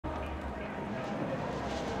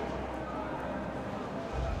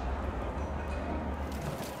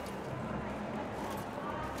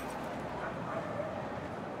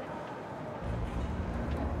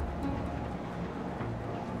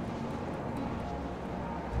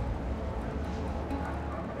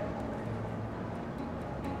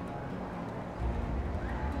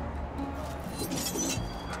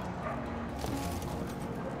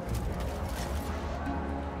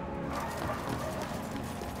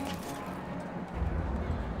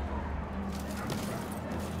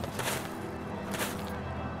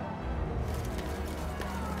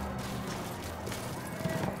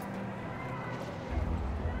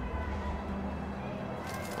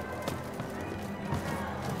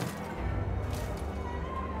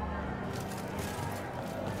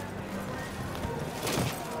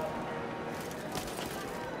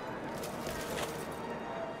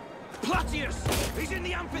He's in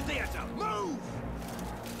the amphitheater! Move!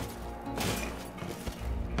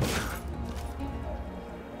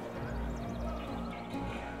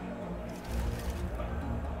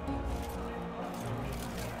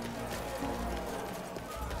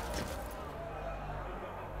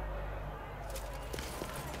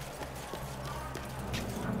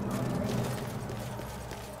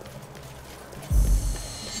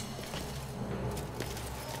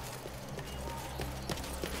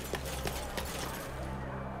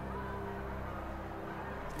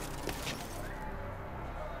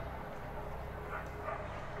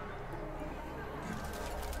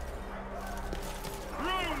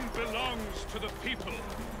 Belongs to the people.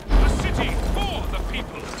 A city for the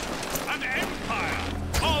people. An empire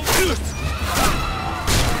of... Face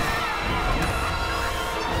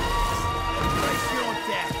your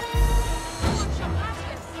death!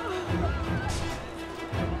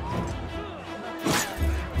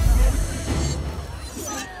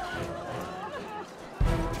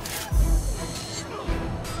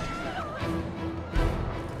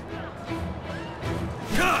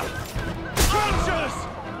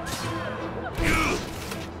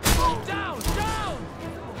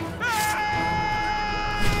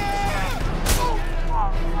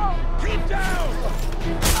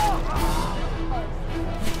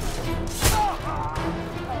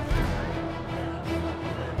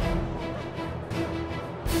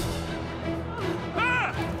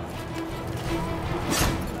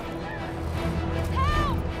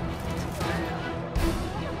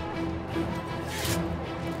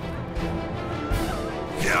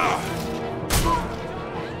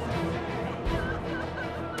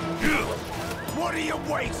 What are you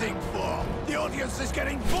waiting for? The audience is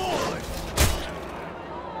getting bored!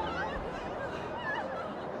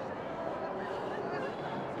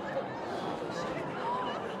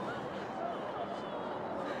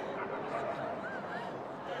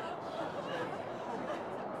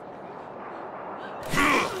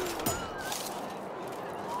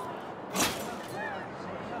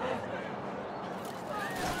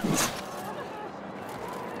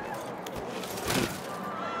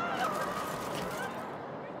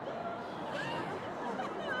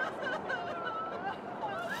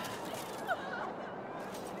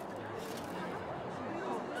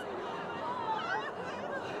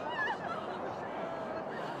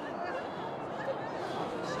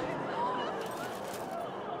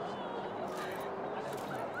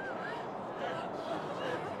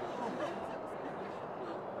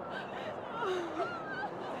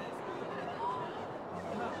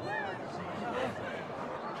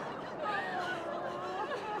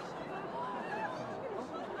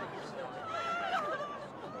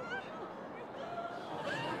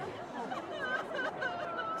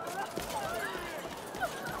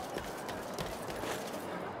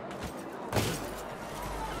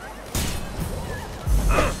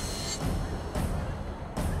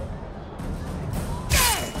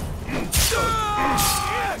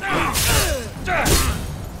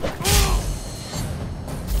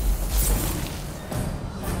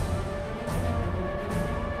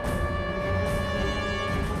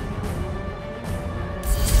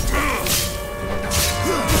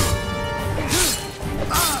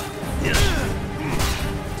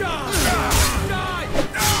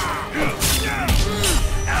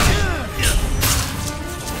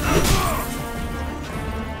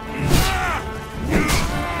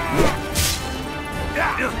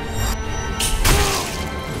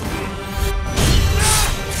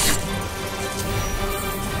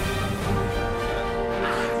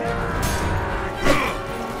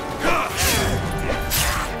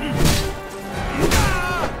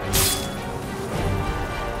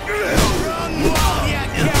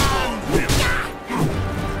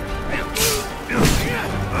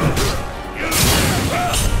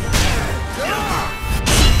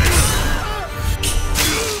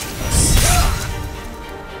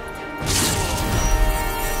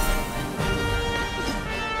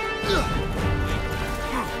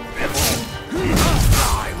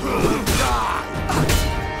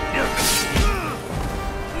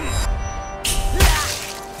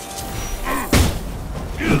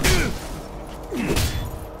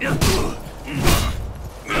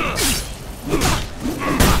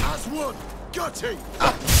 Gutting!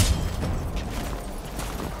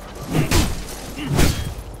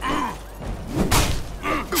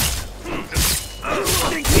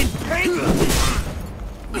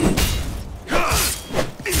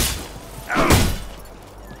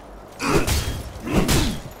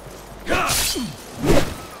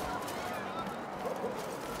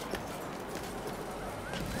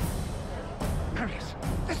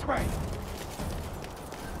 This way!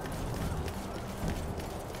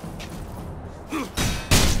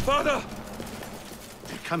 Father!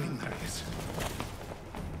 They're coming, Marius.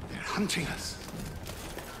 They're hunting us.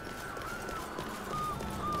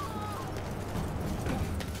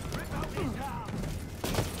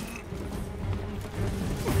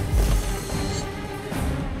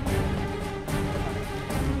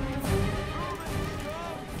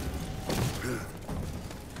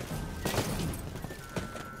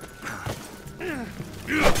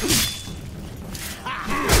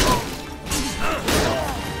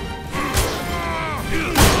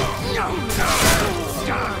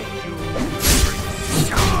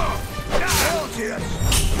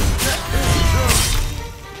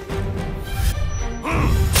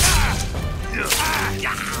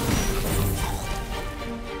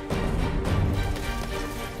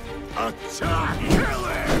 Attack! Kill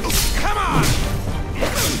him! Come on!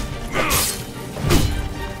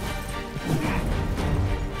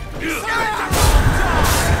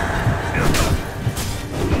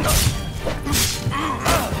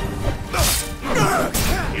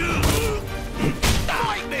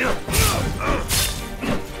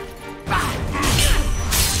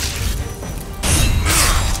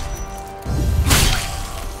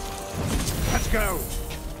 Let's go!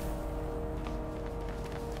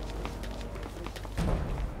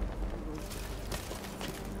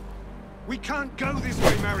 We can't go this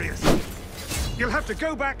way, Marius. You'll have to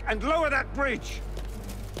go back and lower that bridge.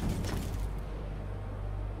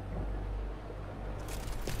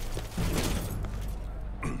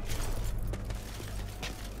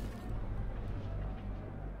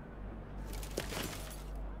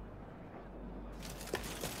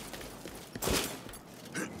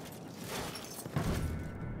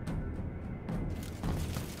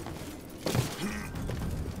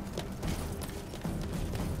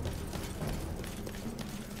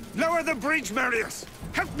 Lower the bridge, Marius!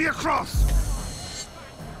 Help me across!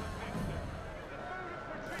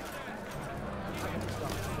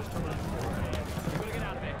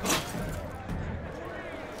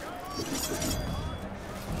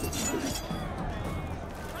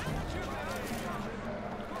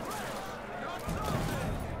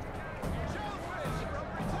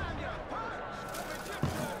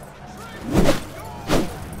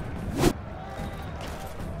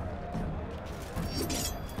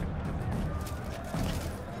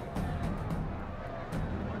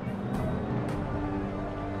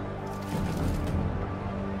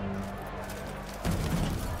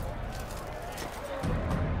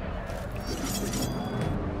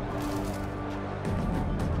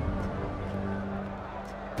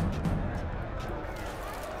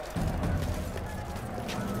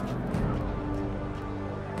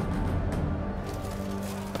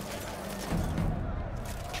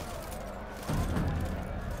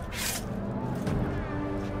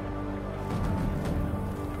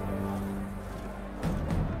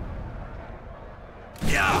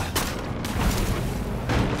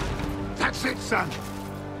 That's it, son.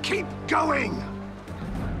 Keep going!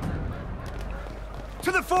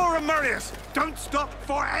 To the Forum, Marius! Don't stop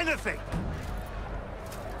for anything!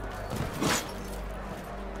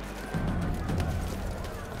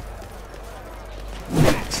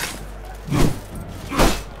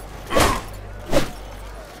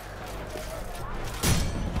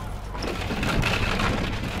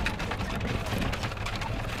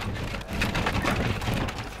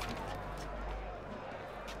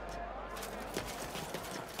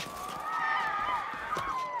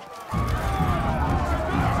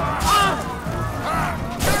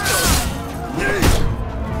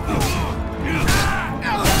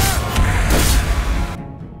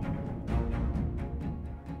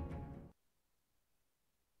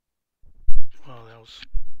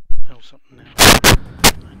 That was something else.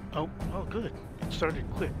 Oh, good. It started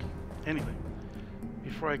quick. Anyway,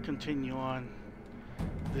 before I continue on,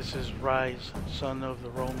 this is Ryse, son of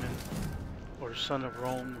the Roman, or son of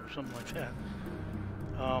Rome, or something like that.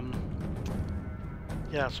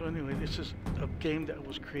 Yeah, so anyway, this is a game that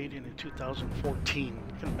was created in 2014. You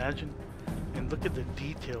can imagine? And look at the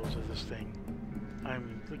details of this thing. I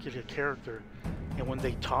mean, look at the character. And when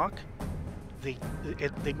they talk, they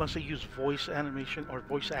must have used voice animation or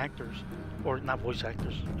voice actors, or not voice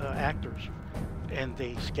actors, actors, and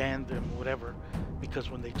they scanned them, whatever,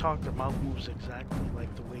 because when they talk, their mouth moves exactly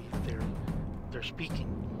like the way they're speaking.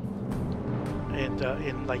 And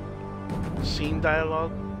in like scene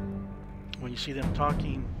dialogue, when you see them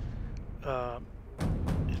talking,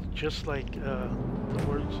 it's just like the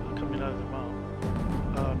words coming out of their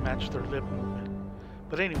mouth match their lip movement.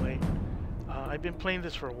 But anyway. I've been playing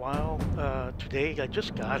this for a while. Today I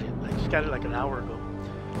just got it. I just got it like an hour ago.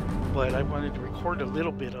 But I wanted to record a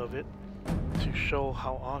little bit of it to show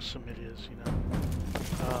how awesome it is, you know.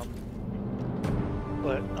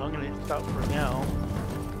 But I'm going to stop for now.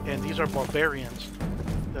 And these are barbarians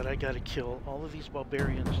that I got to kill. All of these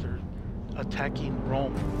barbarians, they're attacking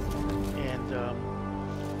Rome. And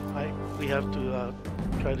we have to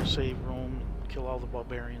try to save Rome, kill all the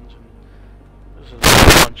barbarians. And there's a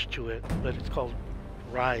bunch to it, but it's called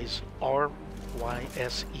Ryse,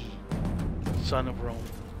 R-Y-S-E, Son of Rome.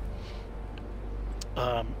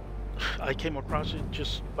 I came across it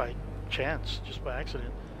just by chance, just by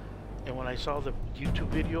accident. And when I saw the YouTube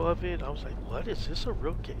video of it, I was like, what? Is this a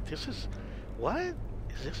real game? What?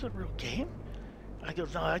 Is this a real game? I go,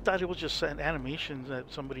 no, I thought it was just an animation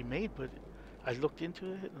that somebody made, but I looked into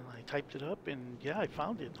it and I typed it up, and yeah, I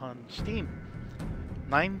found it on Steam.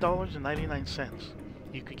 $9.99.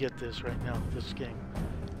 You could get this right now, this game.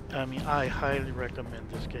 I mean, I highly recommend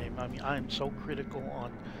this game. I mean, I'm so critical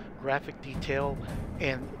on graphic detail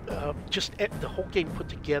and just the whole game put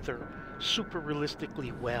together super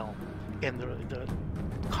realistically well, and the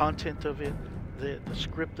content of it, the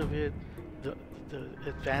script of it, the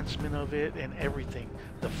advancement of it, and everything.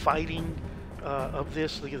 The fighting of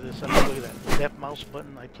this. Look at this. I mean, look at that left mouse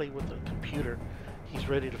button. I play with the computer. He's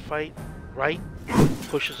ready to fight. Right,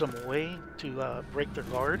 pushes them away to break their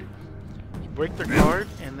guard. You break their guard,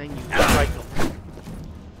 and then you strike them.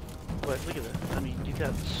 But look at that. I mean, you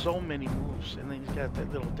got so many moves, and then he's got that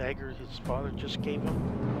little dagger his father just gave him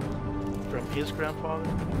from his grandfather.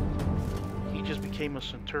 He just became a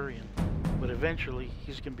centurion, but eventually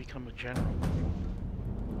he's going to become a general,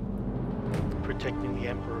 protecting the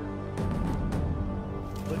emperor.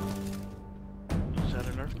 But is that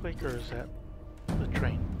an earthquake, or is that the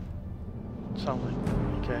train? Sound like,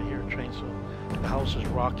 okay, I hear a train, so the house is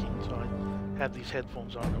rocking, so I had these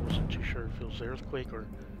headphones on. I wasn't too sure if it was the earthquake or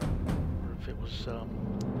if it was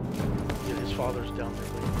yeah, his father's down there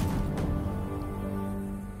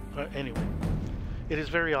waiting. Anyway, it is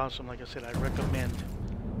very awesome. Like I said, I recommend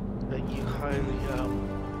that you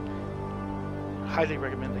highly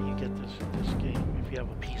recommend that you get this game if you have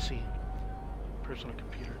a PC, personal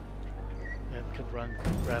computer that could run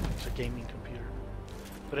graphics, a gaming computer.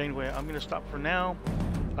 But anyway, I'm going to stop for now.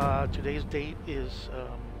 Today's date is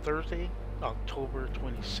Thursday, October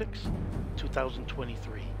 26,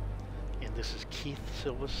 2023. And this is Keith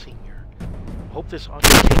Silva Sr. Hope this audio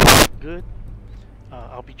came out good.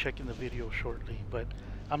 I'll be checking the video shortly, but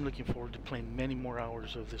I'm looking forward to playing many more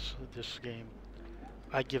hours of this game.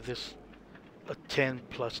 I give this a 10+10.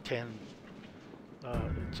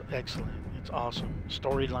 It's excellent. It's awesome.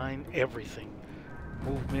 Storyline, everything.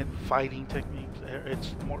 Movement, fighting techniques,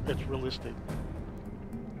 it's realistic.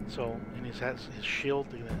 So, and he has his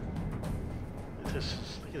shield. Look at that. Look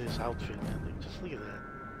at this outfit, man. Just look at that.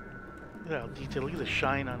 Look at how detailed. Look at the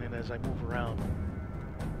shine on it as I move around.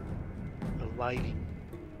 The lighting.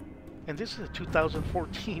 And this is a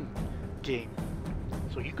 2014 game,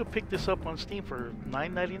 so you could pick this up on Steam for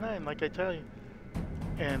 $9.99, like I tell you.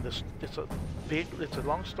 And it's a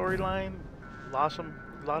long storyline, awesome.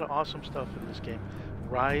 A lot of awesome stuff in this game.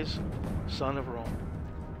 Ryse, Son of Rome,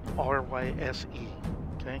 R-Y-S-E.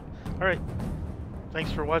 Okay. All right.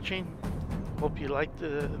 Thanks for watching. Hope you liked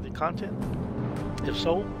the content. If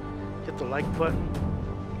so, hit the like button.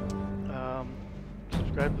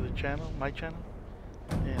 Subscribe to the channel, my channel,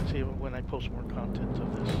 and see when I post more content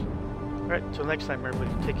of this. All right. Till next time,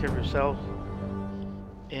 everybody. Take care of yourselves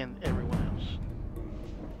and everyone else.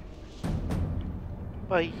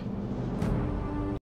 Bye.